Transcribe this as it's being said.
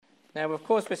Now, of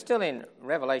course, we're still in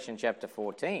Revelation chapter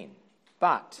 14,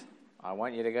 but I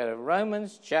want you to go to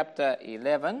Romans chapter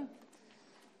 11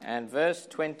 and verse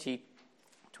 22,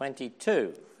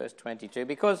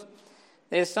 because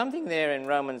there's something there in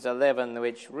Romans 11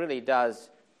 which really does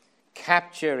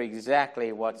capture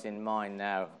exactly what's in mind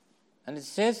now. And it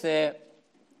says there,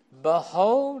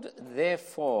 "Behold,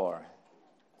 therefore,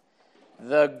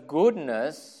 the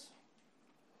goodness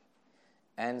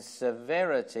and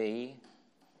severity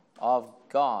of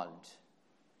God."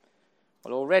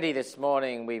 Well, already this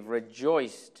morning we've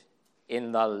rejoiced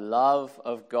in the love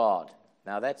of God.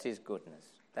 Now that's his goodness.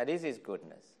 That is his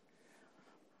goodness.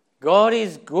 God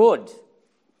is good.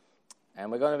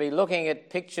 And we're going to be looking at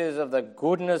pictures of the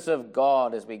goodness of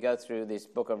God as we go through this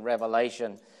book of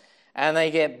Revelation. And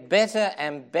they get better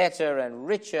and better and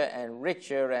richer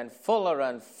and fuller,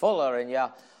 and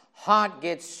your heart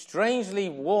gets strangely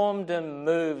warmed and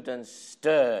moved and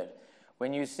stirred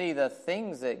when you see the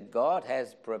things that God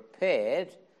has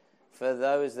prepared for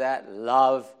those that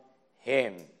love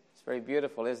him. It's very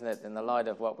beautiful, isn't it, in the light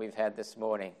of what we've had this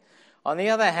morning. On the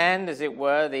other hand, as it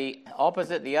were, the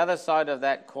opposite, the other side of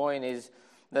that coin is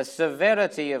the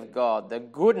severity of God, the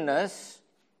goodness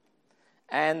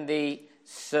and the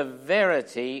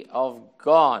severity of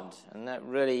God. And that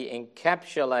really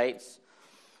encapsulates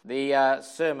the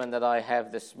sermon that I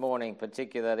have this morning,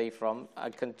 particularly from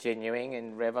continuing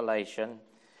in Revelation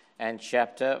and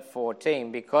chapter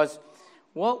 14, because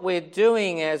what we're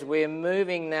doing as we're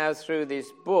moving now through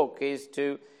this book is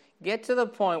to get to the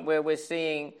point where we're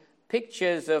seeing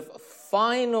pictures of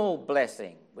final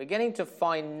blessing. We're getting to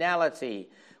finality.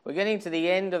 We're getting to the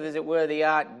end of, as it were, the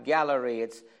art gallery.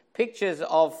 It's pictures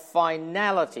of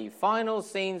finality, final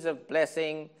scenes of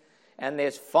blessing, and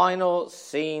there's final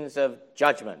scenes of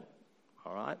judgment.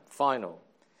 All right, final.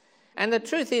 And the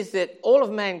truth is that all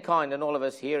of mankind and all of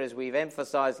us here, as we've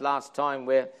emphasized last time,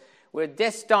 we're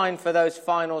destined for those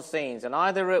final scenes. And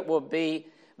either it will be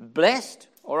blessed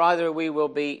or either we will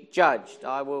be judged.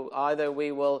 Either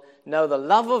we will know the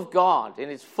love of God in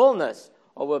its fullness,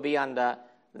 or we'll be under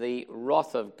the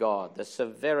wrath of God, the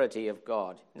severity of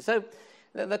God. And so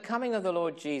the coming of the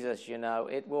Lord Jesus,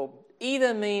 it will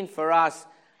either mean for us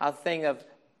a thing of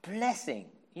blessing,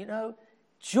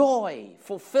 joy,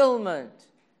 fulfillment,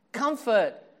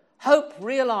 comfort, hope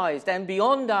realized and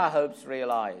beyond our hopes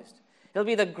realized. It'll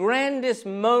be the grandest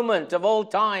moment of all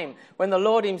time when the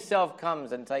Lord himself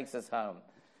comes and takes us home.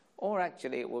 Or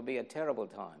actually, it will be a terrible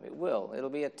time. It'll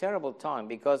be a terrible time,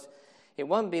 because it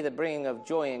won't be the bringing of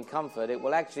joy and comfort. It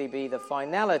will actually be the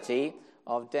finality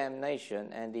of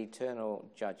damnation and eternal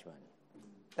judgment.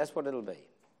 That's what it'll be.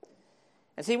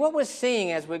 And see, what we're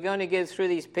seeing as we're going to go through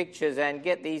these pictures and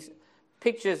get these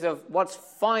pictures of what's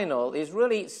final is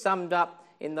really summed up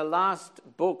in the last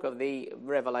book of the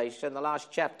Revelation, the last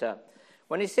chapter,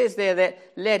 when it says there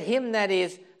that let him that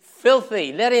is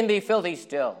filthy, let him be filthy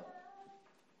still.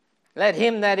 Let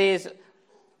him that is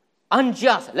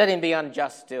unjust, let him be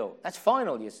unjust still. That's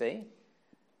final, you see.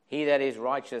 He that is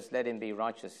righteous, let him be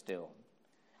righteous still.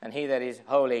 And he that is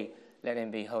holy, let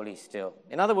him be holy still.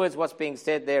 In other words, what's being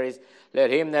said there is,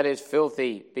 let him that is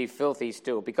filthy be filthy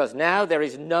still. Because now there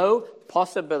is no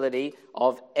possibility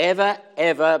of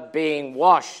ever being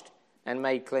washed and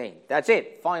made clean. That's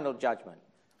it. Final judgment.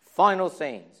 Final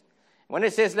scenes. When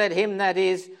it says, let him that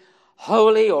is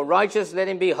holy or righteous, let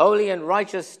him be holy and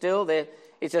righteous still,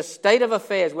 it's a state of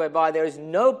affairs whereby there is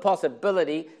no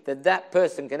possibility that that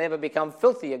person can ever become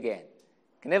filthy again,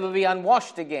 can ever be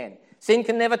unwashed again. Sin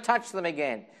can never touch them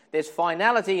again. There's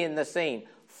finality in the scene.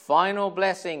 Final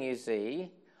blessing, you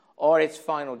see, or it's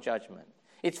final judgment.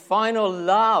 It's final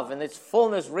love and its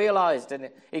fullness realized and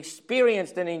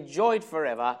experienced and enjoyed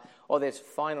forever, or there's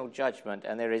final judgment,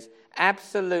 and there is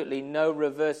absolutely no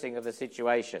reversing of the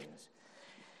situations.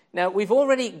 Now, we've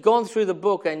already gone through the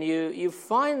book, and you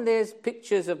find there's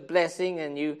pictures of blessing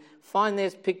and you find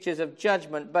there's pictures of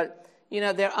judgment, but,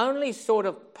 they're only sort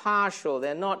of partial.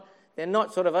 They're not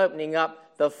sort of opening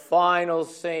up the final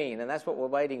scene, and that's what we're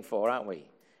waiting for, aren't we?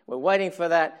 We're waiting for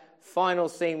that final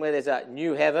scene where there's a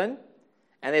new heaven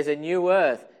and there's a new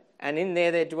earth, and in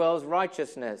there dwells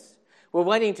righteousness. We're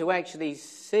waiting to actually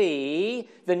see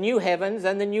the new heavens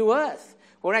and the new earth.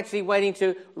 We're actually waiting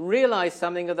to realize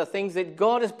something of the things that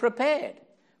God has prepared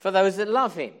for those that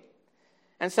love him.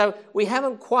 And so we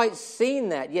haven't quite seen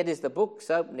that yet. As the book's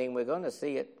opening, we're going to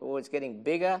see it. Oh, it's getting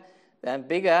bigger and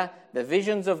bigger. The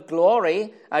visions of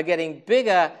glory are getting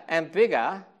bigger and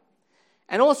bigger.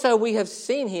 And also we have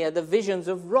seen here the visions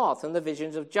of wrath and the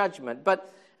visions of judgment.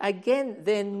 But again,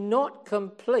 they're not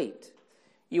complete.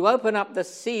 You open up the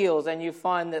seals and you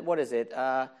find that, what is it?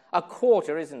 A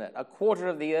quarter, isn't it? A quarter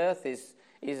of the earth is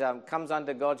comes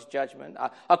under God's judgment.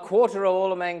 A quarter of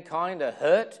all of mankind are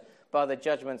hurt by the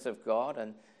judgments of God.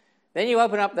 And then you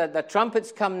open up, the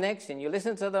trumpets come next, and you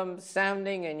listen to them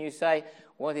sounding, and you say,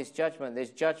 well, there's judgment,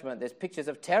 there's pictures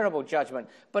of terrible judgment.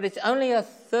 But it's only a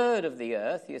third of the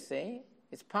earth, you see.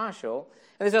 It's partial.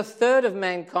 And there's a third of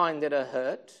mankind that are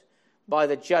hurt by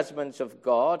the judgments of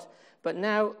God. But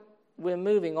now we're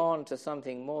moving on to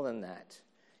something more than that.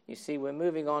 You see, we're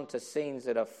moving on to scenes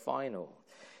that are final.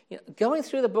 You know, going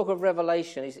through the book of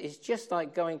Revelation is just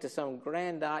like going to some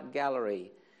grand art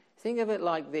gallery. Think of it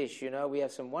like this, you know, we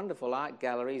have some wonderful art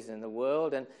galleries in the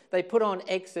world, and they put on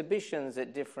exhibitions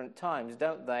at different times,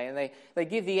 don't they? And they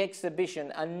give the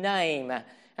exhibition a name,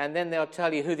 and then they'll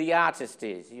tell you who the artist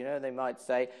is. You know, they might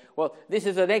say, well, this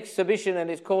is an exhibition and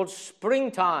it's called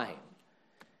Springtime.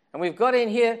 And we've got in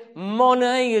here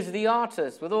Monet as the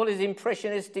artist with all his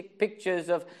impressionistic pictures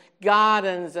of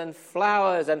gardens and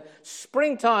flowers and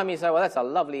springtime. You say, well, that's a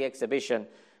lovely exhibition.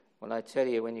 Well, I tell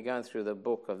you, when you're going through the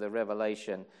book of the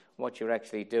Revelation, what you're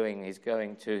actually doing is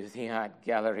going to the art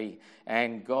gallery,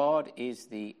 and God is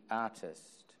the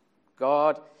artist.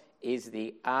 God is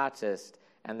the artist,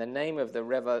 and the name of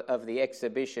the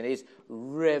exhibition is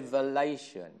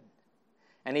Revelation.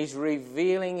 And he's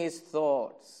revealing his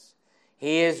thoughts.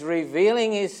 He is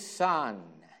revealing his Son.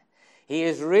 He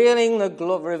is revealing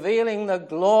the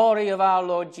glory of our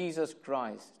Lord Jesus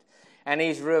Christ. And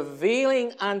he's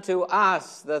revealing unto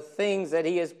us the things that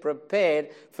he has prepared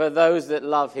for those that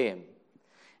love him.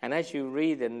 And as you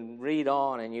read and read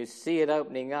on, and you see it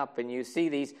opening up, and you see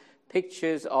these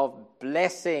pictures of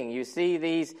blessing, you see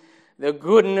the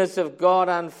goodness of God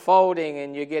unfolding,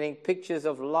 and you're getting pictures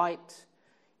of light,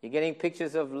 you're getting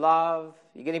pictures of love,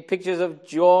 you're getting pictures of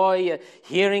joy, you're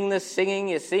hearing the singing,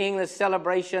 you're seeing the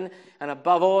celebration, and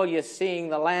above all, you're seeing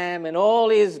the Lamb in all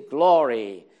his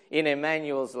glory in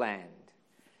Emmanuel's land.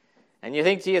 And you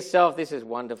think to yourself, this is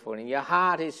wonderful, and your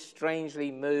heart is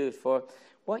strangely moved, for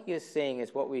what you're seeing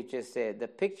is what we've just said, the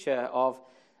picture of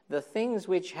the things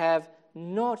which have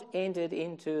not entered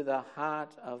into the heart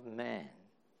of man,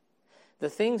 the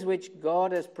things which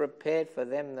God has prepared for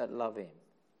them that love him,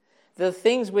 the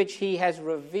things which he has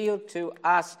revealed to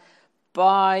us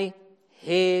by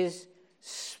his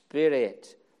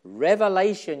Spirit.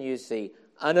 Revelation, you see,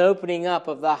 an opening up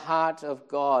of the heart of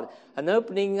God, an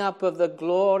opening up of the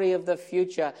glory of the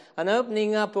future, an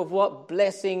opening up of what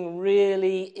blessing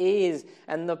really is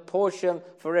and the portion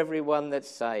for everyone that's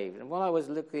saved. And while I was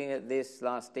looking at this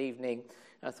last evening,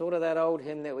 I thought of that old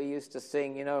hymn that we used to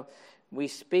sing, you know, we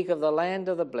speak of the land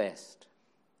of the blessed,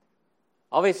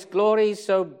 of its glories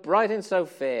so bright and so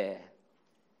fair,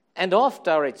 and oft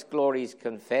are its glories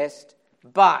confessed,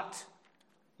 but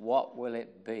what will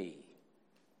it be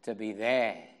to be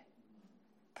there?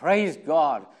 Praise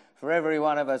God for every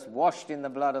one of us washed in the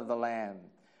blood of the Lamb,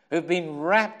 who've been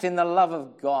wrapped in the love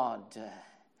of God,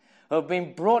 who've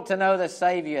been brought to know the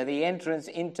Saviour, the entrance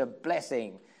into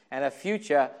blessing and a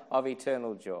future of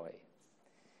eternal joy.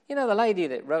 You know, the lady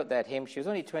that wrote that hymn, she was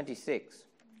only 26.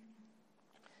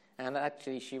 And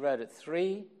actually, she wrote it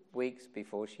 3 weeks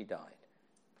before she died.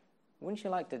 Wouldn't you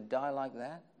like to die like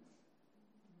that?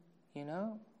 You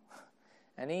know?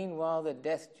 And e'en while the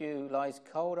death dew lies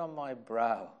cold on my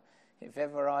brow, if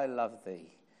ever I love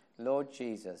thee, Lord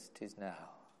Jesus, 'tis now.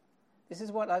 This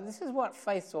is what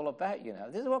faith's all about, you know.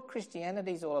 This is what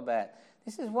Christianity's all about.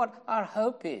 This is what our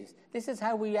hope is. This is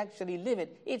how we actually live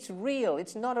it. It's real.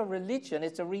 It's not a religion.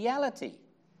 It's a reality.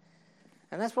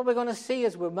 And that's what we're going to see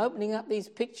as we're opening up these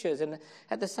pictures. And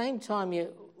at the same time,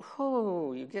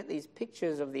 you get these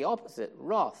pictures of the opposite,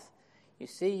 wrath. You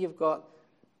see, you've got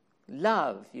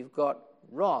love, you've got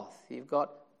wrath, you've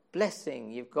got blessing,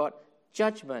 you've got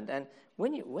judgment. And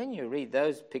when you read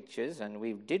those pictures, and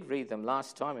we did read them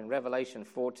last time in Revelation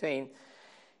 14,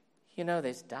 you know,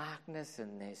 there's darkness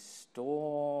and there's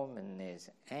storm and there's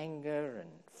anger and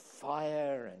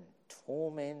fire and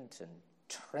torment and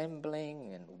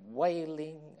trembling and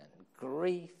wailing and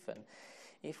grief. And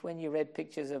if when you read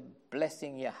pictures of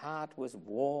blessing, your heart was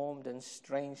warmed and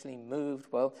strangely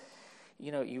moved, well,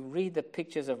 you know, you read the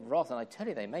pictures of wrath, and I tell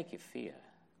you, they make you fear.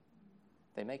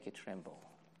 They make you tremble.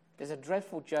 There's a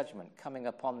dreadful judgment coming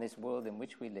upon this world in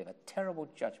which we live, a terrible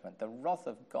judgment, the wrath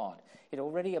of God. It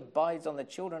already abides on the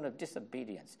children of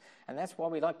disobedience. And that's why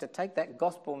we like to take that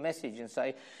gospel message and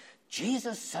say,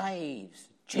 Jesus saves,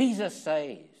 Jesus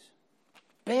saves.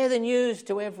 Bear the news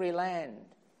to every land.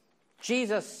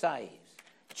 Jesus saves,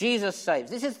 Jesus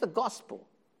saves. This is the gospel.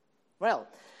 Well,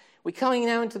 we're coming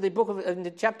now into the book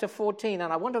into chapter 14,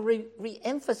 and I want to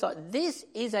re-emphasize, this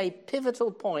is a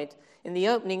pivotal point in the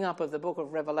opening up of the book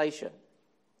of Revelation.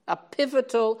 A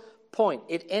pivotal point.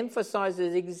 It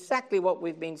emphasizes exactly what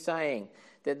we've been saying,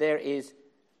 that there is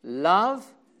love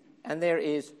and there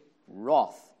is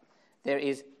wrath. There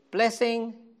is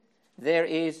blessing, there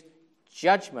is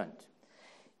judgment.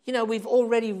 You know, we've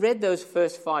already read those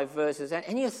first 5 verses,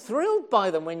 and you're thrilled by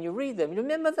them when you read them. You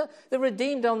remember the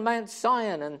redeemed on Mount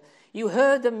Zion, and you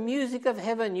heard the music of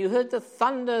heaven, you heard the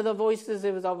thunder, the voice as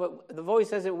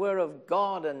it were of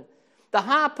God, and the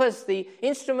harpist, the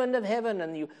instrument of heaven,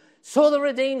 and you saw the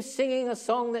redeemed singing a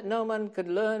song that no man could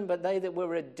learn but they that were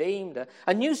redeemed,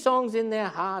 a new song's in their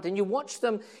heart, and you watch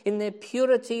them in their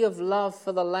purity of love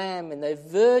for the Lamb, in their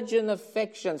virgin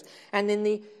affections, and in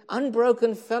the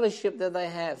unbroken fellowship that they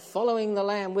have, following the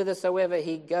Lamb whithersoever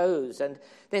he goes, and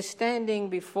they're standing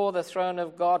before the throne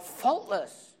of God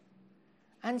faultless.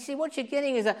 And see, what you're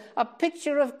getting is a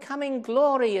picture of coming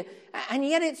glory, and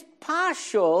yet it's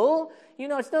partial. You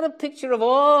know, it's not a picture of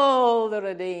all the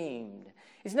redeemed.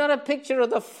 It's not a picture of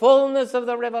the fullness of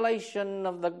the revelation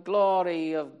of the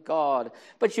glory of God.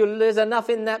 But there's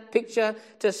enough in that picture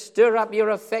to stir up your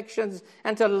affections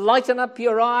and to lighten up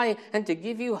your eye and to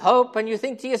give you hope. And you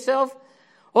think to yourself,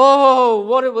 oh,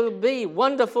 what it will be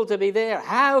wonderful to be there.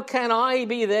 How can I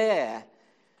be there?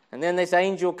 And then this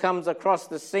angel comes across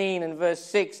the scene in verse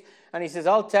 6, and he says,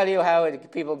 I'll tell you how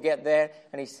people get there.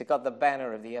 And he's got the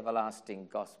banner of the everlasting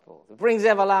gospel. It brings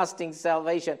everlasting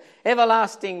salvation,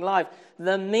 everlasting life,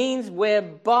 the means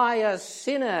whereby a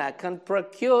sinner can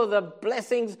procure the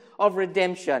blessings of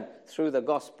redemption through the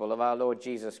gospel of our Lord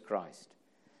Jesus Christ.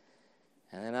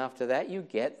 And then after that, you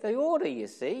get the order, you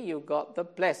see. You've got the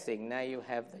blessing. Now you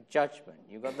have the judgment.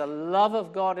 You've got the love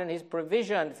of God and his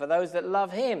provision for those that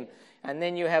love him. And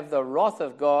then you have the wrath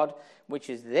of God, which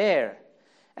is there.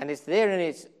 And it's there in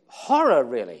its horror,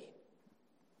 really.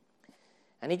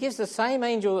 And he gives the same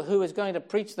angel who is going to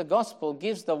preach the gospel,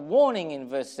 gives the warning in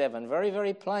verse 7 very,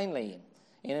 very plainly.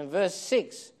 And in verse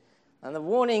 6, and the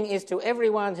warning is to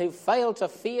everyone who failed to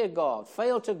fear God,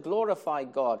 failed to glorify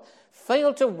God,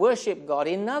 failed to worship God.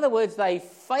 In other words, they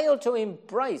failed to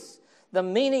embrace the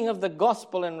meaning of the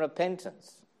gospel and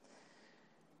repentance.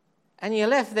 And you're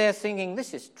left there thinking,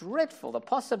 this is dreadful, the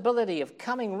possibility of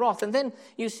coming wrath. And then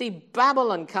you see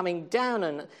Babylon coming down,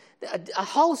 and a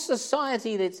whole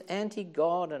society that's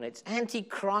anti-God, and it's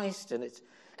anti-Christ, and it's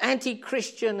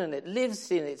anti-Christian, and it lives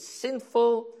in its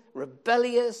sinful,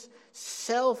 rebellious,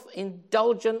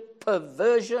 self-indulgent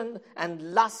perversion and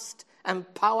lust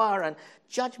and power, and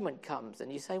judgment comes.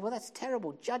 And you say, well, that's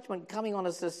terrible, judgment coming on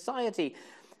a society.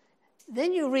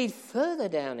 Then you read further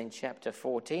down in chapter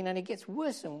 14, and it gets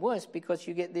worse and worse, because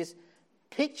you get this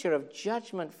picture of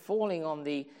judgment falling on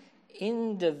the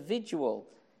individual.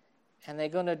 And they're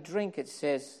going to drink, it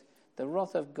says, the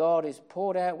wrath of God is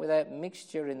poured out without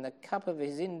mixture in the cup of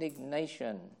his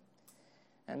indignation.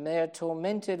 And they are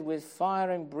tormented with fire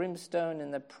and brimstone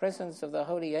in the presence of the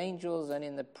holy angels and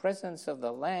in the presence of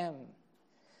the Lamb.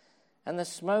 And the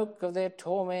smoke of their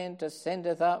torment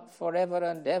ascendeth up forever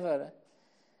and ever.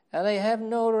 And they have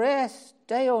no rest,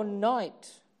 day or night.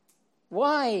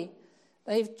 Why?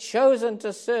 They've chosen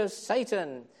to serve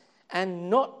Satan and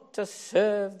not to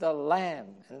serve the Lamb.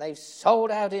 And they've sold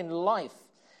out in life,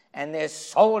 and they're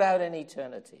sold out in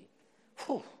eternity.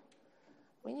 Whew.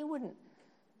 I mean,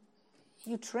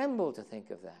 you tremble to think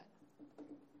of that.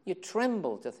 You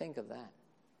tremble to think of that.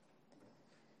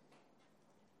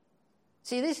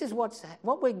 See, this is what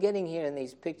we're getting here in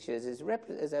these pictures is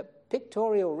a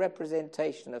pictorial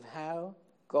representation of how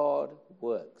God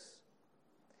works.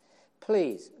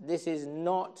 Please, this is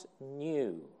not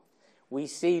new. We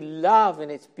see love in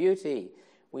its beauty.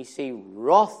 We see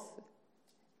wrath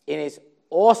in its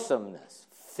awesomeness,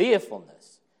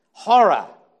 fearfulness, horror.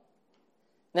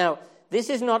 Now, this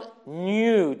is not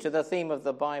new to the theme of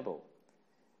the Bible.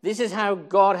 This is how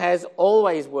God has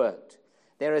always worked.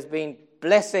 There has been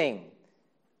blessing.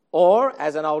 Or,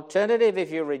 as an alternative,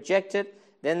 if you reject it,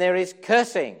 then there is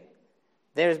cursing.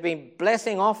 There has been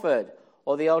blessing offered.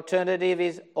 Or the alternative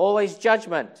is always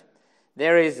judgment.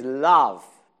 There is love,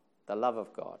 the love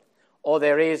of God. Or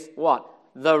there is what?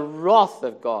 The wrath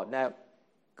of God. Now,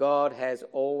 God has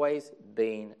always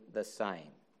been the same.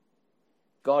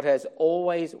 God has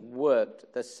always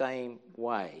worked the same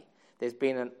way. There's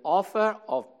been an offer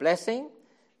of blessing.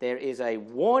 There is a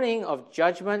warning of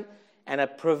judgment, and a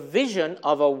provision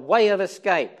of a way of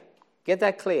escape. Get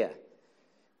that clear.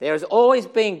 There has always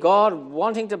been God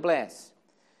wanting to bless.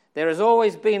 There has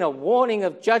always been a warning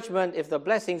of judgment if the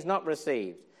blessing's not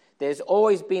received. There's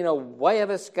always been a way of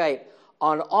escape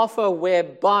on offer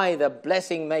whereby the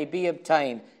blessing may be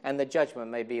obtained and the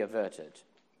judgment may be averted.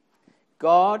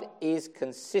 God is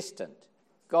consistent.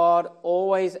 God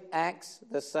always acts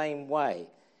the same way.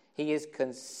 He is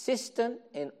consistent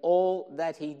in all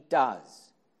that he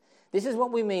does. This is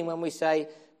what we mean when we say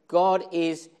God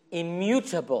is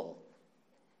immutable,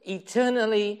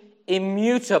 eternally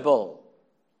immutable.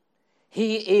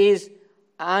 He is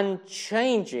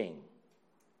unchanging.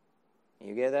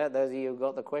 You get that, those of you who've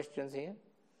got the questions here?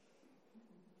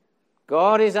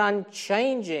 God is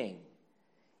unchanging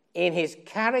in his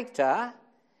character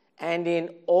and in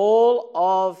all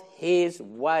of his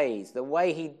ways, the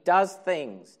way he does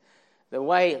things, the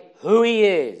way who he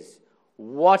is,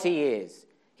 what he is.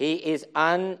 He is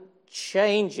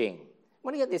unchanging. I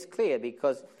want to get this clear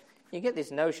because you get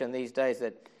this notion these days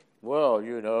that, well,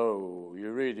 you know, you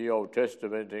read the Old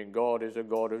Testament and God is a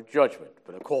God of judgment.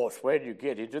 But of course, when you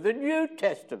get into the New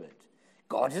Testament,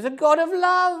 God is a God of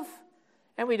love.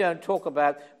 And we don't talk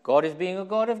about God as being a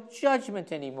God of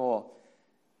judgment anymore.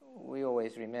 We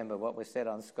always remember what was said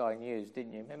on Sky News,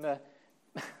 didn't you? Remember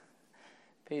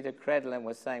Peter Credlin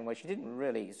was saying, well, she didn't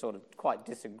really sort of quite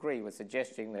disagree with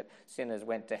suggesting that sinners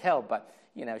went to hell, but,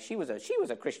 you know, she was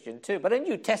a Christian too, but a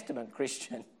New Testament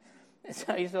Christian.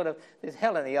 So you sort of, there's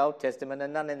hell in the Old Testament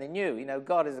and none in the New. You know,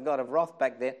 God is a God of wrath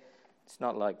back there. It's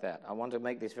not like that. I want to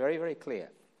make this very, very clear.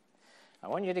 I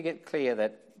want you to get clear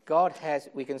that God has,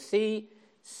 we can see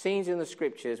scenes in the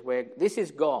Scriptures where this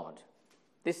is God.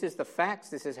 This is the facts.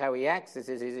 This is how he acts. This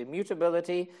is his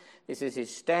immutability. This is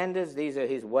his standards. These are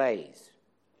his ways.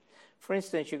 For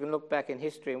instance, you can look back in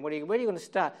history and where are you going to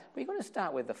start? Well, you're going to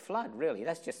start with the flood, really.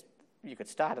 That's just, you could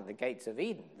start at the gates of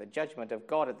Eden, the judgment of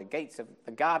God at the gates of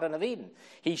the Garden of Eden.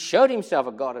 He showed himself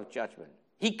a God of judgment.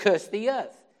 He cursed the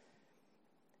earth.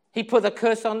 He put the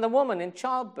curse on the woman in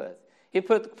childbirth. He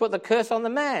put the curse on the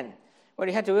man, where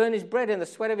he had to earn his bread in the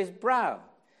sweat of his brow.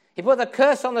 He put the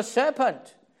curse on the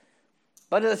serpent.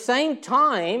 But at the same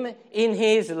time, in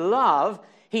his love,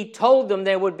 he told them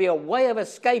there would be a way of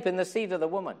escape in the seed of the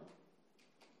woman.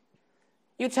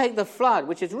 You take the flood,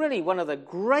 which is really one of the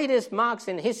greatest marks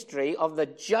in history of the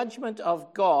judgment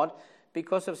of God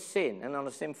because of sin and on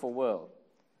a sinful world.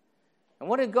 And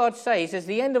what did God say? He says,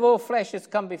 the end of all flesh has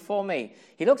come before me.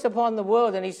 He looks upon the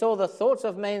world and he saw the thoughts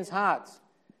of men's hearts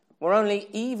were only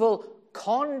evil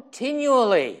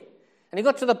continually. And he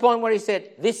got to the point where he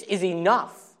said, this is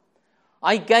enough.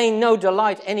 I gain no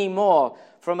delight anymore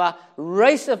from a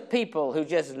race of people who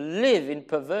just live in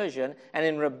perversion and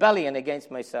in rebellion against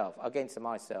myself.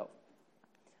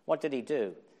 What did he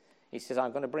do? He says,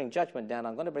 I'm going to bring judgment down.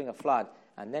 I'm going to bring a flood.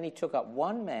 And then he took up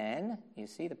one man. You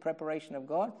see the preparation of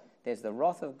God? There's the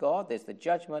wrath of God. There's the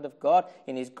judgment of God.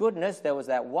 In his goodness, there was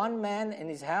that one man in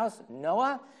his house,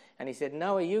 Noah. And he said,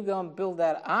 Noah, you go and build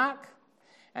that ark.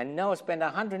 And Noah spent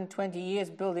 120 years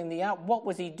building the ark. What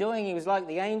was he doing? He was like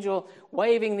the angel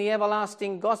waving the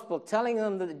everlasting gospel, telling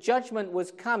them that the judgment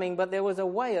was coming, but there was a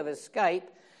way of escape.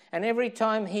 And every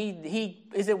time he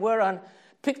as it were,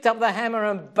 picked up the hammer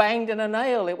and banged in a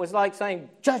nail, it was like saying,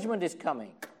 judgment is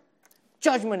coming.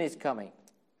 Judgment is coming.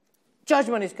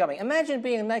 Judgment is coming. Imagine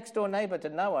being a next-door neighbor to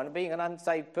Noah and being an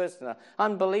unsaved person, an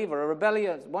unbeliever, a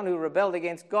rebellious, one who rebelled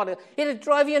against God. It'd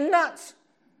drive you nuts.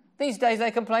 These days they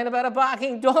complain about a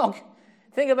barking dog.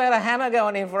 Think about a hammer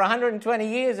going in for 120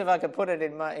 years, if I could put it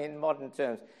in modern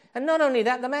terms. And not only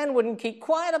that, the man wouldn't keep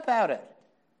quiet about it.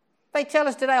 They tell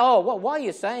us today, why are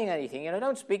you saying anything?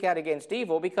 Don't speak out against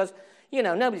evil because,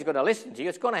 nobody's going to listen to you.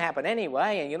 It's going to happen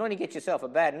anyway, and you'll only get yourself a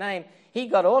bad name. He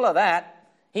got all of that.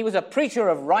 He was a preacher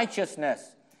of righteousness,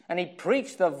 and he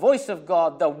preached the voice of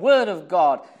God, the word of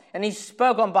God, and he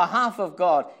spoke on behalf of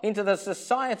God into the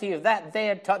society of that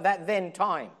then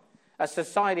time. A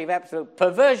society of absolute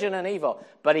perversion and evil.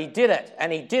 But he did it,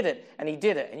 and he did it, and he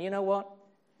did it. And you know what?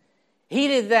 He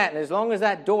did that, and as long as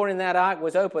that door in that ark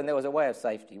was open, there was a way of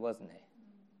safety, wasn't there?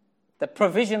 The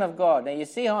provision of God. Now you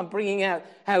see how I'm bringing out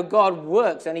how God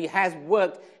works, and he has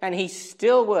worked, and he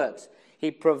still works. He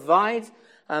provides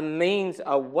a means,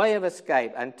 a way of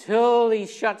escape, until he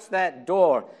shuts that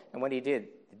door. And when he did,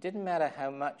 it didn't matter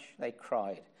how much they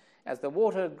cried. As the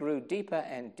water grew deeper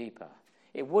and deeper,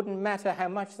 it wouldn't matter how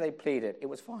much they pleaded. It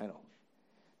was final.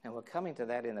 And we're coming to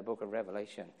that in the book of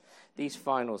Revelation. These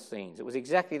final scenes. It was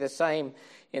exactly the same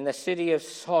in the city of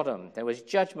Sodom. There was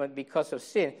judgment because of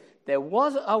sin. There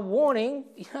was a warning.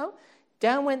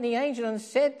 Down went the angel and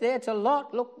said there to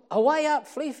Lot, look, away up,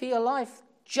 flee for your life.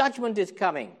 Judgment is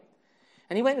coming.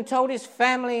 And he went and told his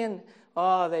family, and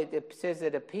it says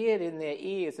it appeared in their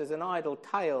ears as an idle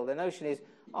tale. The notion is,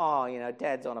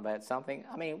 Dad's on about something.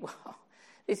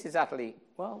 This is utterly,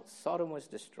 Sodom was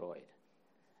destroyed.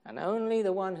 And only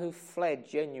the one who fled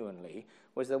genuinely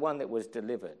was the one that was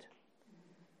delivered.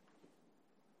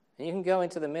 And you can go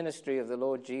into the ministry of the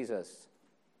Lord Jesus.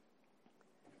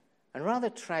 And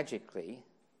rather tragically,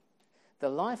 the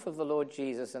life of the Lord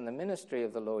Jesus and the ministry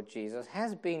of the Lord Jesus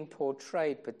has been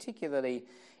portrayed, particularly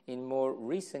in more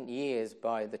recent years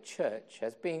by the church,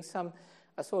 as being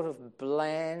a sort of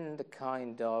bland,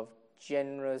 kind of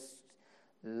generous,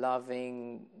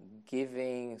 loving,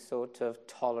 giving, sort of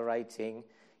tolerating,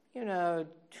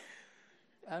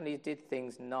 only did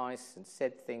things nice and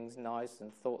said things nice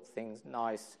and thought things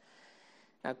nice.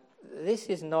 Now, this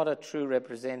is not a true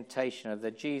representation of the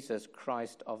Jesus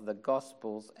Christ of the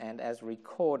Gospels and as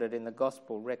recorded in the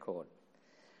Gospel record.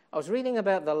 I was reading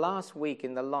about the last week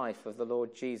in the life of the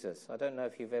Lord Jesus. I don't know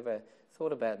if you've ever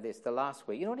thought about this, the last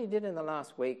week. You know what he did in the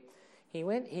last week? He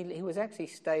was actually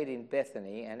stayed in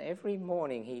Bethany, and every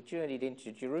morning he journeyed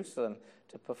into Jerusalem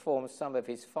to perform some of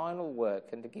his final work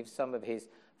and to give some of his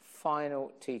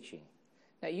final teaching.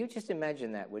 Now, you just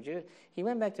imagine that, would you? He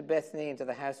went back to Bethany, into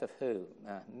the house of who?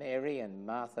 Mary and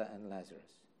Martha and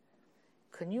Lazarus.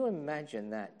 Can you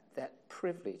imagine that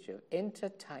privilege of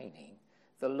entertaining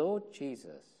the Lord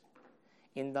Jesus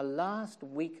in the last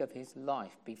week of his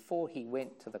life before he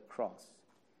went to the cross?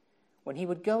 When he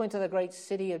would go into the great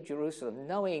city of Jerusalem,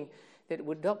 knowing that it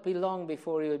would not be long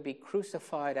before he would be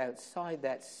crucified outside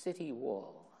that city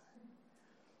wall.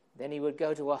 Then he would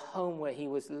go to a home where he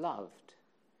was loved,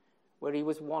 where he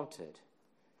was wanted,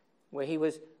 where he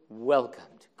was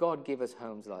welcomed. God give us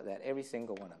homes like that, every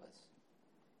single one of us.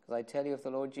 Because I tell you, if the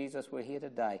Lord Jesus were here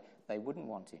today, they wouldn't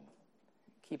want him.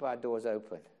 Keep our doors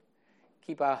open.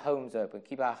 Keep our homes open.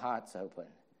 Keep our hearts open.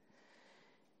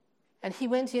 And he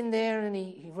went in there and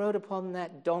he rode upon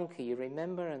that donkey, you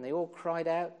remember? And they all cried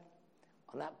out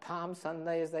on that Palm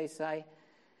Sunday, as they say,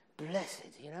 "Blessed,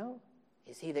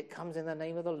 is he that comes in the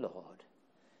name of the Lord."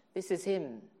 This is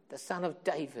him, the Son of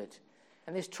David.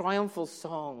 And there's triumphal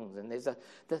songs, and there's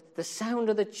the sound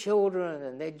of the children,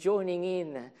 and they're joining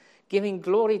in, giving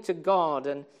glory to God.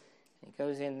 And he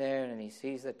goes in there and he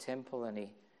sees the temple, and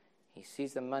he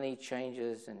sees the money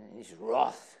changers, and in his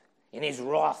wrath,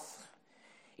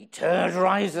 he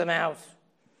drives them out.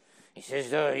 He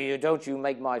says, don't you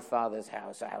make my Father's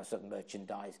house a house of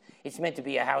merchandise. It's meant to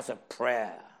be a house of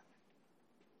prayer.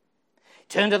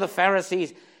 Turn to the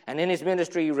Pharisees, and in his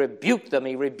ministry he rebuked them, and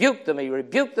he rebuked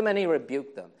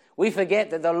them. We forget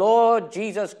that the Lord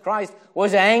Jesus Christ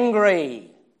was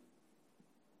angry,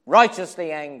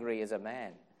 righteously angry as a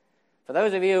man. For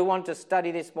those of you who want to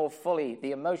study this more fully,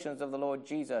 the emotions of the Lord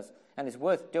Jesus, and it's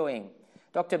worth doing,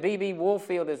 Dr. B.B.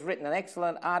 Warfield has written an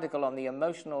excellent article on the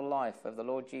emotional life of the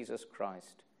Lord Jesus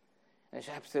Christ. And it's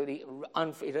absolutely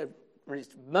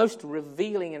it's most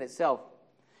revealing in itself.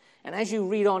 And as you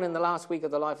read on in the last week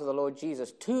of the life of the Lord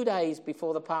Jesus, 2 days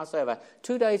before the Passover,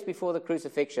 2 days before the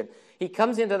crucifixion, he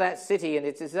comes into that city, and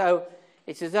it's as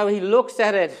though he looks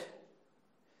at it.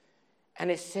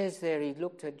 And it says there, he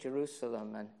looked at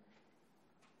Jerusalem and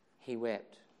he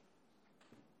wept.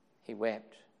 He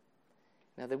wept.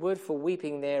 Now, the word for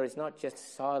weeping there is not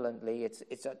just silently,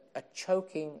 it's a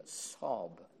choking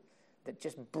sob that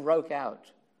just broke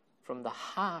out from the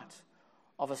heart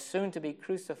of a soon-to-be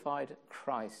crucified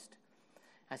Christ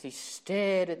as he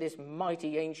stared at this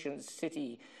mighty ancient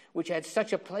city which had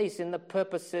such a place in the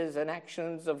purposes and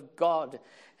actions of God.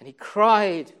 And he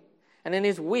cried, and in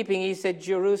his weeping he said,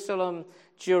 "Jerusalem,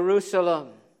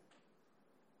 Jerusalem,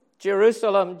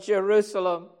 Jerusalem,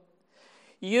 Jerusalem,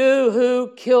 you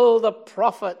who kill the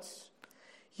prophets,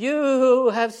 you who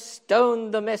have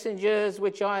stoned the messengers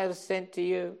which I have sent to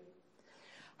you.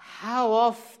 How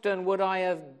often would I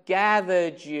have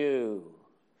gathered you?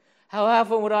 How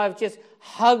often would I have just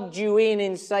hugged you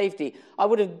in safety? I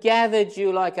would have gathered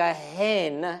you like a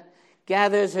hen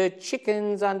gathers her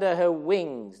chickens under her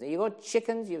wings." Now, you've got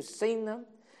chickens, you've seen them.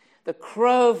 The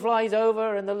crow flies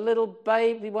over, and the little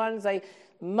baby ones,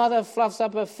 mother fluffs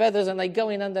up her feathers and they go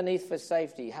in underneath for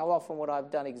safety. How often would I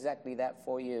have done exactly that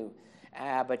for you?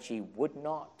 But she would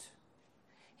not.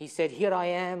 He said, "Here I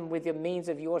am with the means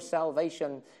of your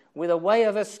salvation, with a way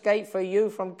of escape for you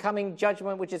from coming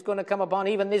judgment, which is going to come upon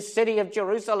even this city of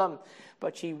Jerusalem."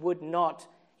 But she would not.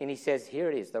 And he says,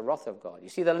 here it is, the wrath of God. You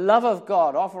see, the love of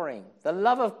God offering, the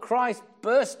love of Christ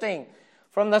bursting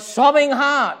from the sobbing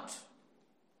heart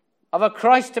of a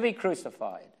Christ to be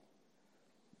crucified.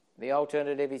 The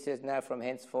alternative, he says, "Now from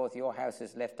henceforth your house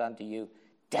is left unto you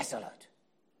desolate,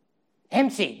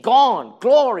 empty, gone,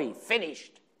 glory,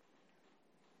 finished."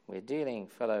 We're dealing,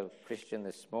 fellow Christian,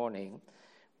 this morning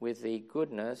with the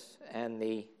goodness and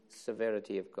the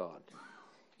severity of God.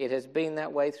 It has been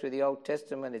that way through the Old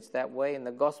Testament. It's that way in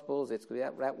the Gospels. It's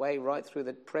that way right through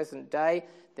the present day.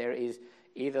 There is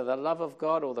either the love of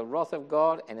God or the wrath of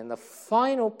God. And in the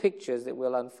final pictures that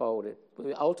will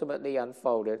ultimately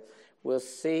unfold it, we'll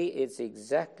see it's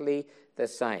exactly the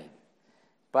same.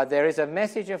 But there is a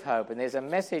message of hope, and there's a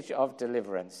message of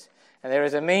deliverance. And there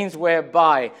is a means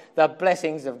whereby the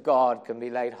blessings of God can be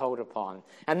laid hold upon,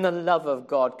 and the love of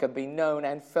God can be known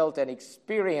and felt and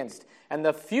experienced, and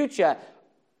the future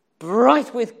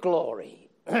bright with glory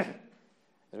as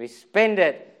we spend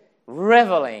it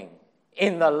reveling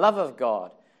in the love of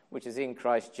God, which is in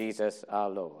Christ Jesus our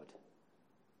Lord.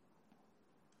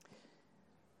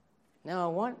 Now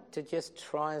I want to just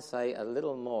try and say a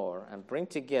little more and bring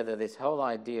together this whole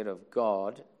idea of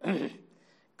God.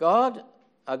 God,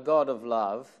 a God of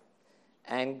love,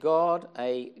 and God,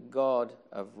 a God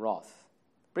of wrath.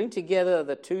 Bring together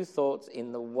the two thoughts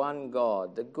in the one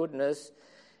God, the goodness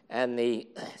and the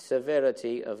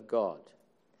severity of God.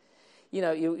 You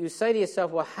know, you say to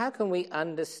yourself, well, how can we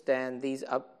understand these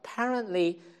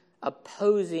apparently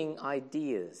opposing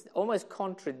ideas, almost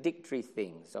contradictory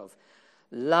things of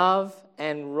love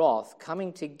and wrath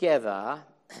coming together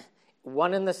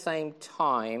one and the same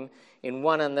time in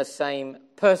one and the same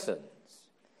persons?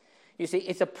 You see,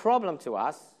 it's a problem to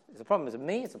us. It's a problem to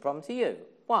me. It's a problem to you.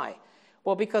 Why?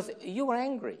 Well, because you are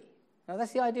angry. Now,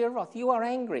 that's the idea of wrath. You are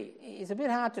angry. It's a bit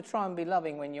hard to try and be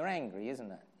loving when you're angry, isn't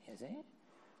it? You see?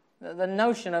 The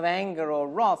notion of anger or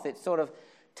wrath, it sort of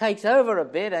takes over a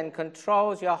bit and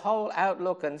controls your whole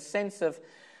outlook and sense of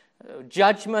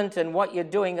judgment and what you're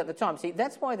doing at the time. See,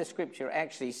 that's why the Scripture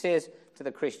actually says to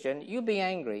the Christian, you be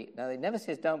angry. Now, it never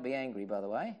says don't be angry, by the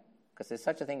way, because there's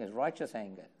such a thing as righteous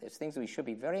anger. There's things that we should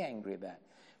be very angry about.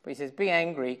 But he says be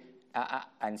angry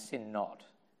and sin not,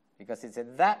 because it's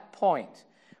at that point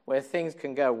where things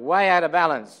can go way out of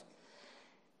balance.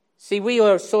 See, we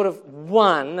are sort of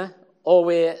one or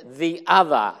we're the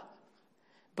other.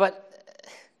 But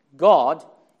God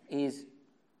is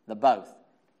the both.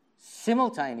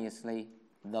 Simultaneously,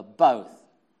 the both.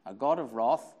 A God of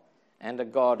wrath and a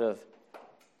God of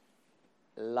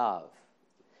love.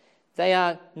 They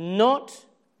are not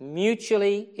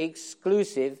mutually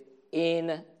exclusive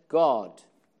in God.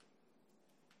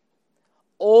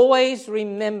 Always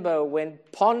remember when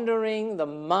pondering the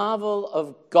marvel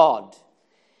of God,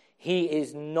 He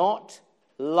is not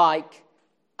like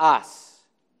us.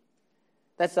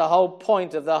 That's the whole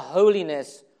point of the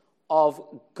holiness of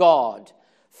God.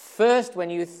 First, when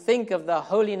you think of the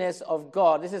holiness of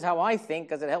God, this is how I think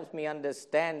because it helps me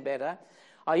understand better.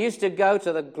 I used to go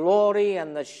to the glory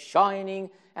and the shining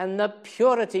and the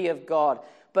purity of God,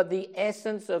 but the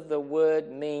essence of the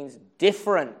word means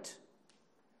different.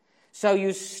 So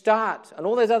you start, and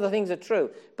all those other things are true,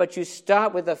 but you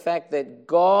start with the fact that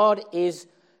God is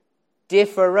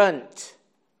different.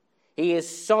 He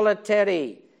is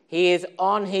solitary. He is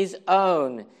on His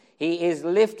own. He is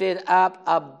lifted up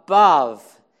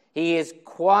above. He is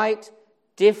quite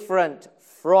different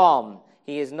from.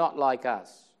 He is not like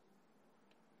us.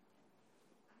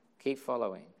 Keep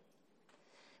following.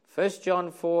 1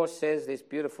 John 4 says this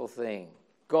beautiful thing.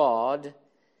 God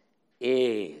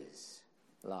is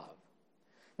love.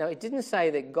 Now, it didn't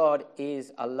say that God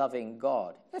is a loving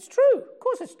God. That's true. Of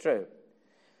course it's true.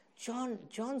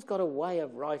 John's got a way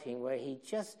of writing where he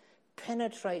just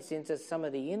penetrates into some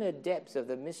of the inner depths of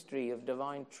the mystery of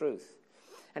divine truth.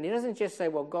 And he doesn't just say,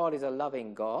 well, God is a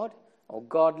loving God or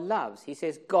God loves. He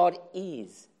says God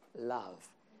is love.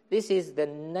 This is the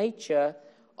nature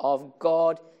of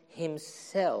God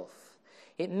Himself.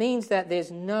 It means that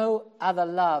there's no other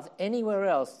love anywhere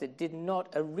else that did not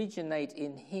originate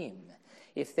in Him.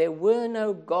 If there were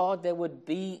no God, there would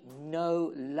be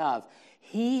no love.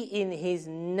 He, in His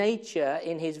nature,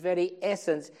 in His very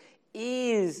essence,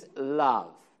 is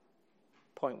love.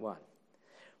 Point one.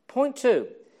 Point two,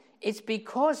 it's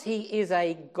because He is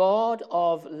a God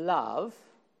of love,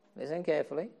 listen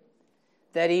carefully,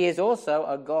 that He is also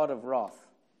a God of wrath.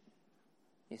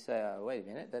 You say, oh, wait a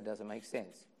minute, that doesn't make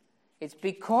sense. It's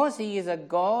because He is a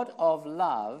God of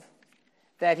love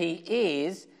that He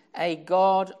is a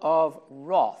God of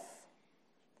wrath.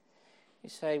 You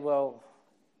say, well,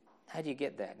 how do you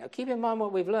get that? Now, keep in mind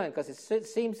what we've learned, because it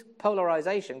seems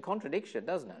polarization, contradiction,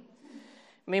 doesn't it?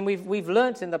 I mean, we've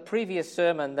learnt in the previous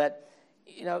sermon that,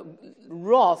 you know,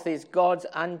 wrath is God's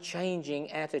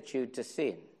unchanging attitude to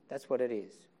sin. That's what it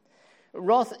is.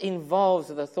 Wrath involves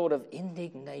the thought of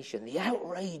indignation, the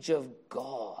outrage of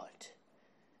God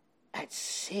at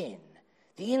sin,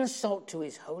 the insult to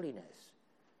His holiness.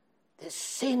 That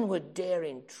sin would dare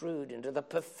intrude into the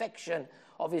perfection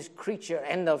of His creature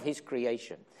and of His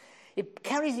creation. It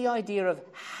carries the idea of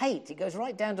hate. It goes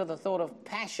right down to the thought of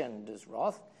passion, does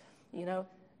wrath. You know,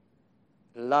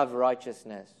 love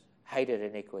righteousness, hated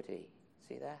iniquity.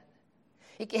 See that?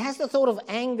 It has the thought of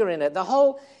anger in it. The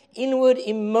whole inward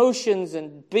emotions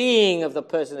and being of the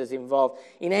person is involved.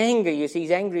 In anger, you see,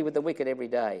 he's angry with the wicked every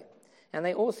day. And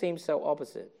they all seem so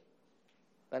opposite.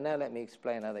 But now let me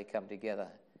explain how they come together.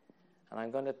 And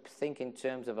I'm going to think in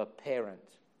terms of a parent,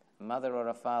 a mother or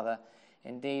a father.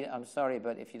 Indeed, I'm sorry,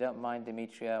 but if you don't mind,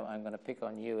 Demetrio, I'm going to pick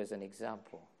on you as an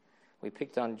example. We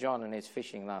picked on John and his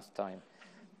fishing last time.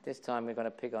 This time we're going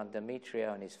to pick on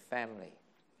Demetrio and his family,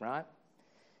 right?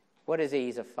 What is he?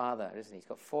 He's a father, isn't he? He's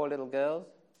got 4 little girls.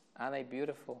 Aren't they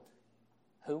beautiful?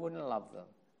 Who wouldn't love them?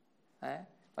 Eh?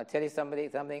 I tell you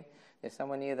something, there's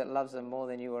someone here that loves them more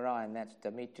than you or I, and that's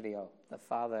Demetrio, the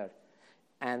father,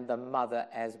 and the mother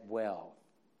as well.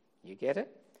 You get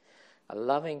it? A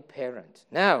loving parent.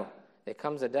 Now, there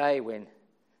comes a day when,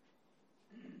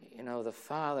 the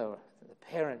father, the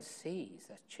parent sees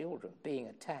their children being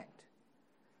attacked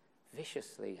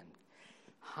viciously and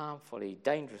harmfully,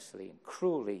 dangerously and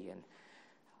cruelly, and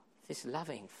this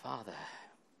loving father,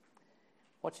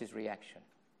 what's his reaction?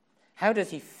 How does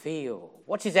he feel?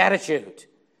 What's his attitude?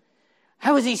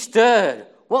 How is he stirred?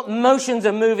 What emotions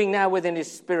are moving now within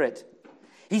his spirit?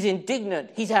 He's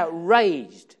indignant. He's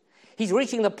outraged. He's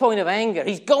reaching the point of anger.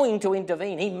 He's going to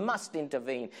intervene. He must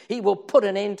intervene. He will put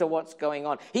an end to what's going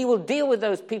on. He will deal with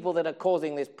those people that are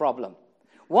causing this problem.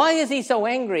 Why is he so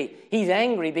angry? He's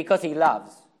angry because he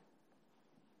loves.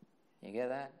 You get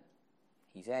that?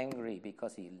 He's angry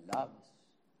because he loves.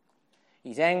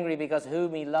 He's angry because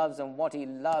whom he loves and what he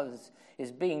loves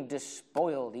is being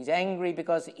despoiled. He's angry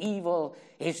because evil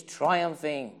is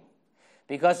triumphing,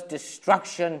 because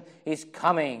destruction is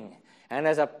coming. And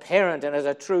as a parent and as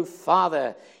a true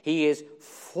father, he is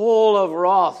full of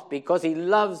wrath because he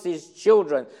loves his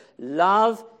children.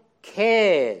 Love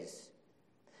cares.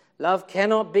 Love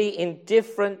cannot be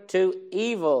indifferent to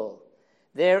evil.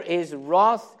 There is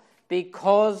wrath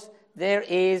because there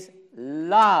is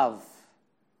love.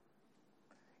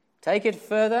 Take it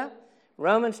further.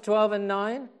 Romans 12 and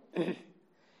 9.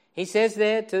 He says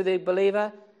there to the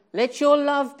believer, let your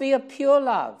love be a pure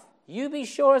love. You be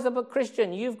sure as a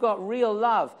Christian you've got real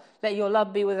love. Let your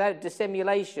love be without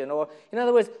dissimulation. Or, in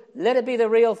other words, let it be the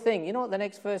real thing. You know what the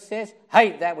next verse says?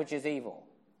 Hate that which is evil.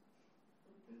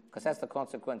 Because that's the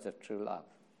consequence of true love.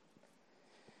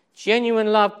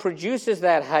 Genuine love produces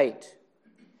that hate.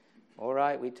 All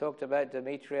right, we talked about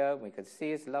Demetrio. We could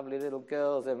see his lovely little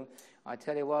girls. And I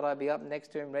tell you what, I'd be up next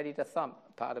to him ready to thump.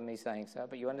 Pardon me saying so,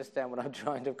 but you understand what I'm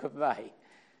trying to convey.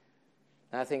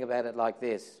 Now think about it like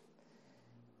this.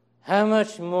 How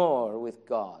much more with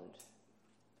God,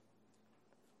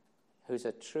 who's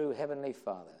a true heavenly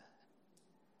Father?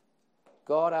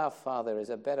 God our Father is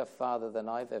a better Father than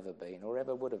I've ever been or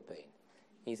ever would have been.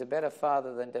 He's a better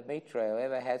Father than Demetrio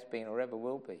ever has been or ever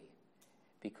will be,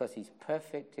 because he's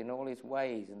perfect in all his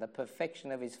ways and the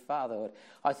perfection of his fatherhood.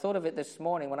 I thought of it this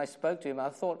morning when I spoke to him. I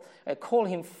thought, I call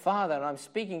him Father, and I'm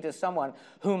speaking to someone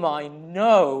whom I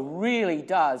know really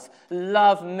does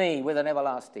love me with an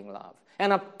everlasting love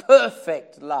and a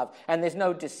perfect love. And there's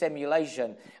no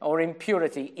dissimulation or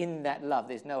impurity in that love.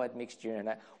 There's no admixture in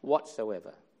that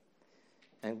whatsoever.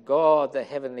 And God, the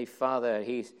Heavenly Father,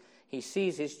 He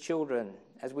sees His children,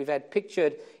 as we've had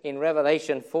pictured in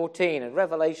Revelation 14 and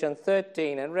Revelation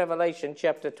 13 and Revelation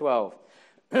chapter 12.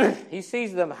 He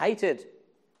sees them hated,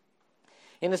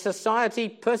 in a society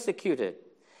persecuted.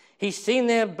 He's seen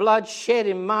their blood shed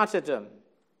in martyrdom.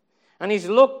 And he's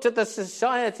looked at the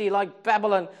society like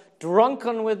Babylon,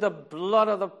 drunken with the blood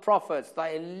of the prophets.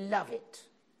 They love it.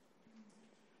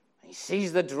 He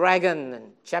sees the dragon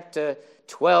in chapter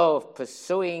 12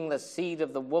 pursuing the seed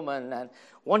of the woman and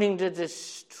wanting to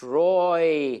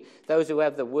destroy those who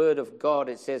have the word of God,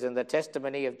 it says, and the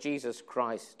testimony of Jesus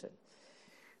Christ. And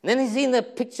then he's seen the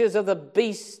pictures of the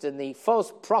beast and the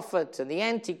false prophet and the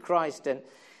Antichrist, and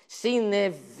seen their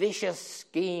vicious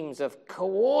schemes of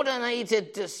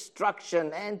coordinated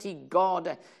destruction,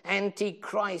 anti-God,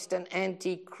 anti-Christ, and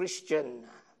anti-Christian.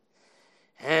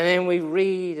 And then we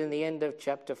read in the end of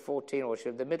chapter 14, or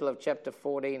the middle of chapter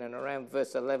 14, and around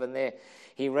verse 11 there,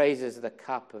 he raises the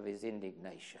cup of his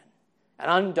indignation. And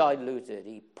undiluted,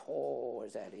 he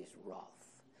pours out his wrath.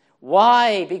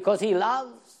 Why? Because he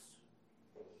loves.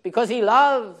 Because he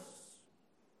loves.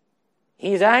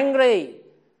 He's angry.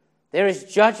 There is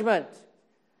judgment.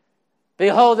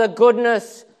 Behold the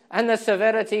goodness and the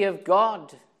severity of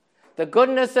God. The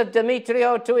goodness of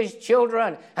Demetrio to his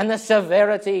children, and the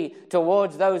severity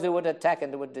towards those who would attack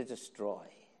and would destroy.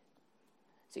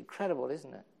 It's incredible,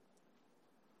 isn't it?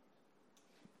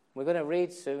 We're going to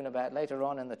read soon about, later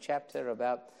on in the chapter,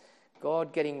 about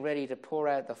God getting ready to pour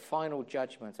out the final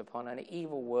judgment upon an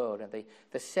evil world, and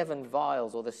the 7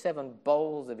 vials or the 7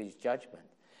 bowls of his judgment.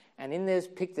 And in there's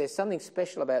something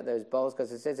special about those bowls,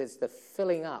 because it says it's the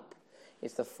filling up.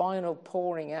 It's the final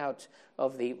pouring out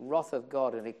of the wrath of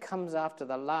God, and it comes after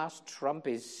the last trump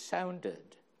is sounded.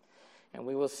 And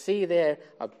we will see there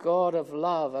a God of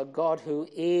love, a God who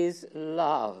is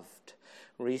loved,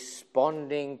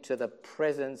 responding to the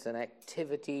presence and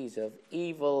activities of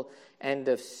evil and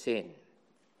of sin.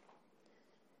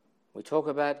 We talk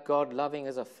about God loving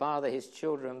as a father his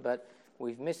children, but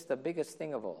we've missed the biggest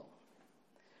thing of all.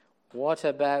 What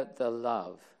about the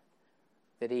love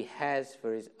that he has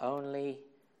for his only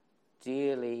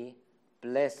dearly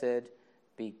blessed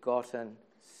begotten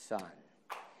Son?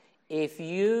 If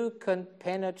you can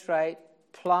penetrate,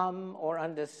 plumb, or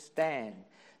understand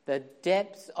the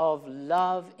depths of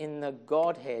love in the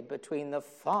Godhead between the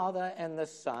Father and the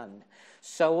Son,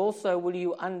 so also will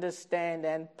you understand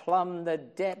and plumb the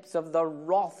depths of the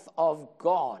wrath of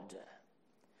God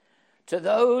to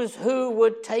those who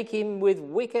would take him with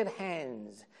wicked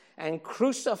hands and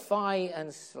crucify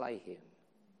and slay him.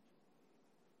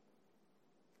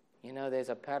 You know, there's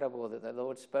a parable that the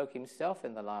Lord spoke himself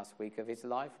in the last week of his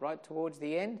life, right towards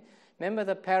the end. Remember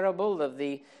the parable of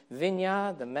the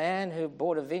vineyard, the man who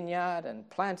bought a vineyard and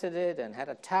planted it and had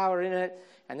a tower in it,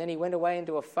 and then he went away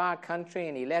into a far country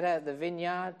and he let out the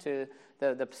vineyard to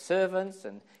the servants,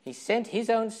 and he sent his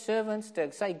own servants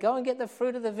to say, go and get the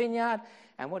fruit of the vineyard.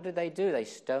 And what did they do? They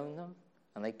stoned them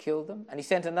and they killed them. And he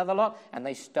sent another lot and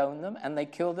they stoned them and they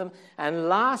killed them. And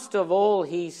last of all,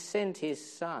 he sent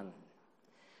his son.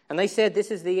 And they said,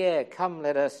 this is the heir, come,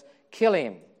 let us kill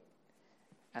him.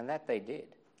 And that they did.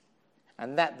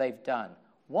 And that they've done.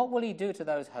 What will he do to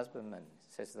those husbandmen,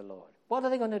 says the Lord? What are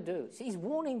they going to do? See, he's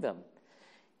warning them.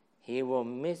 He will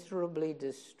miserably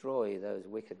destroy those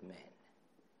wicked men.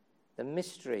 The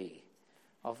mystery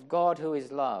of God who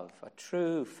is love, a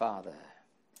true Father.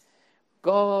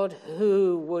 God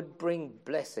who would bring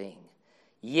blessing,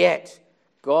 yet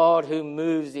God who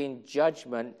moves in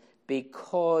judgment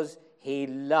because he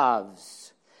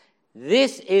loves.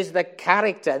 This is the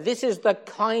character, this is the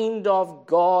kind of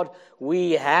God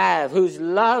we have, whose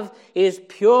love is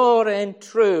pure and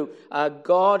true, a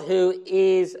God who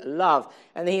is love.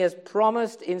 And he has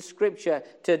promised in Scripture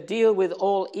to deal with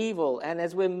all evil. And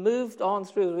as we move on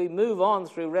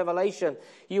through Revelation,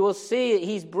 you will see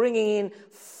he's bringing in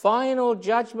final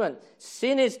judgment.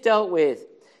 Sin is dealt with.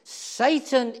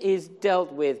 Satan is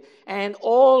dealt with, and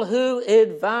all who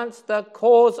advance the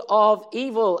cause of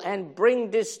evil and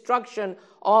bring destruction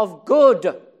of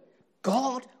good,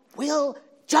 God will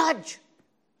judge.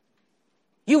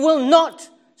 You will not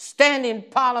stand in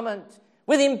Parliament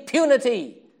with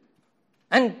impunity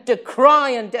and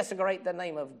decry and desecrate the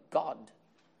name of God.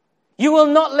 You will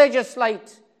not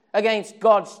legislate against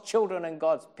God's children and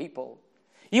God's people.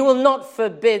 You will not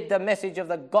forbid the message of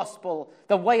the gospel,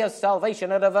 the way of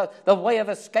salvation, and the way of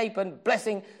escape and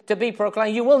blessing to be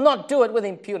proclaimed. You will not do it with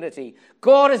impunity.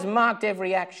 God has marked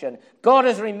every action. God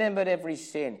has remembered every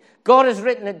sin. God has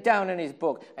written it down in his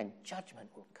book, and judgment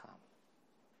will come.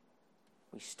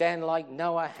 We stand like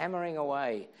Noah, hammering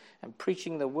away and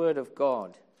preaching the word of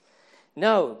God.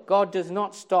 No, God does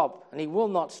not stop, and he will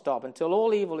not stop until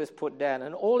all evil is put down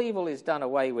and all evil is done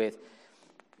away with.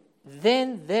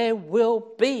 Then there will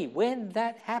be, when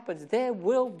that happens, there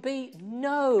will be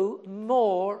no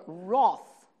more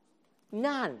wrath.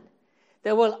 None.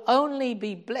 There will only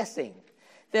be blessing.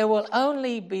 There will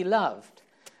only be love.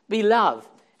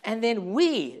 And then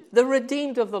we, the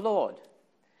redeemed of the Lord,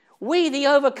 we, the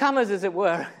overcomers, as it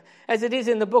were, as it is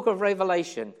in the book of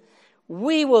Revelation,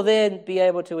 we will then be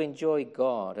able to enjoy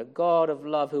God, a God of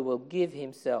love who will give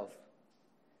himself,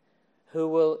 who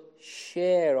will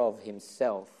share of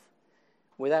himself,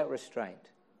 without restraint,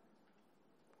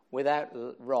 without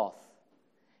wrath.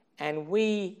 And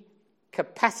we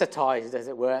capacitized, as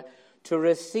it were, to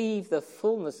receive the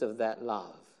fullness of that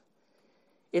love.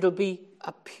 It'll be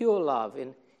a pure love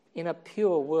in a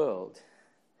pure world,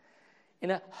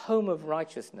 in a home of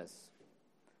righteousness,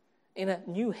 in a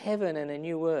new heaven and a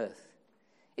new earth.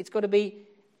 It's got to be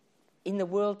in the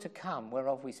world to come,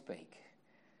 whereof we speak.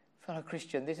 Fellow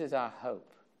Christian, this is our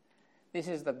hope. This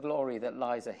is the glory that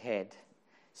lies ahead.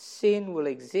 Sin will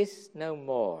exist no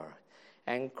more,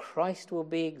 and Christ will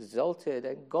be exalted,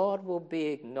 and God will be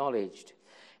acknowledged,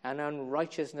 and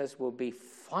unrighteousness will be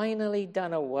finally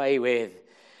done away with.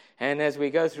 And as we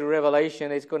go through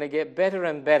Revelation, it's going to get better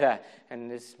and better.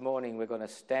 And this morning we're going to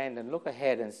stand and look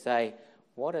ahead and say,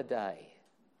 what a day,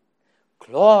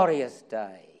 glorious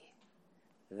day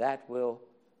that will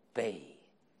be.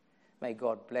 May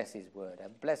God bless his word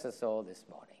and bless us all this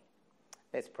morning.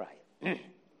 Let's pray.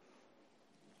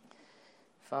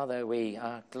 Father, we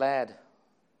are glad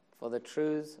for the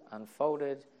truths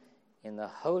unfolded in the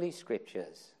Holy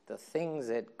Scriptures, the things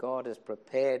that God has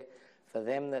prepared for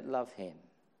them that love him.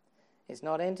 It's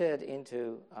not entered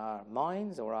into our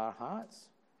minds or our hearts,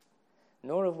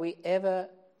 nor have we ever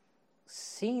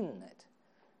seen it.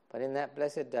 But in that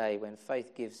blessed day when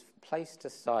faith gives place to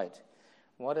sight,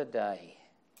 what a day,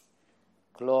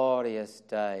 glorious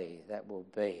day that will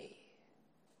be.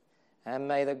 And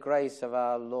may the grace of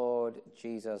our Lord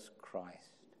Jesus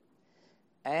Christ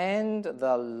and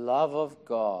the love of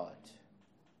God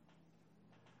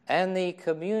and the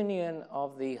communion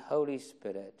of the Holy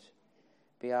Spirit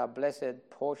be our blessed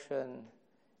portion,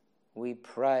 we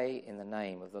pray in the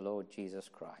name of the Lord Jesus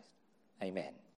Christ. Amen.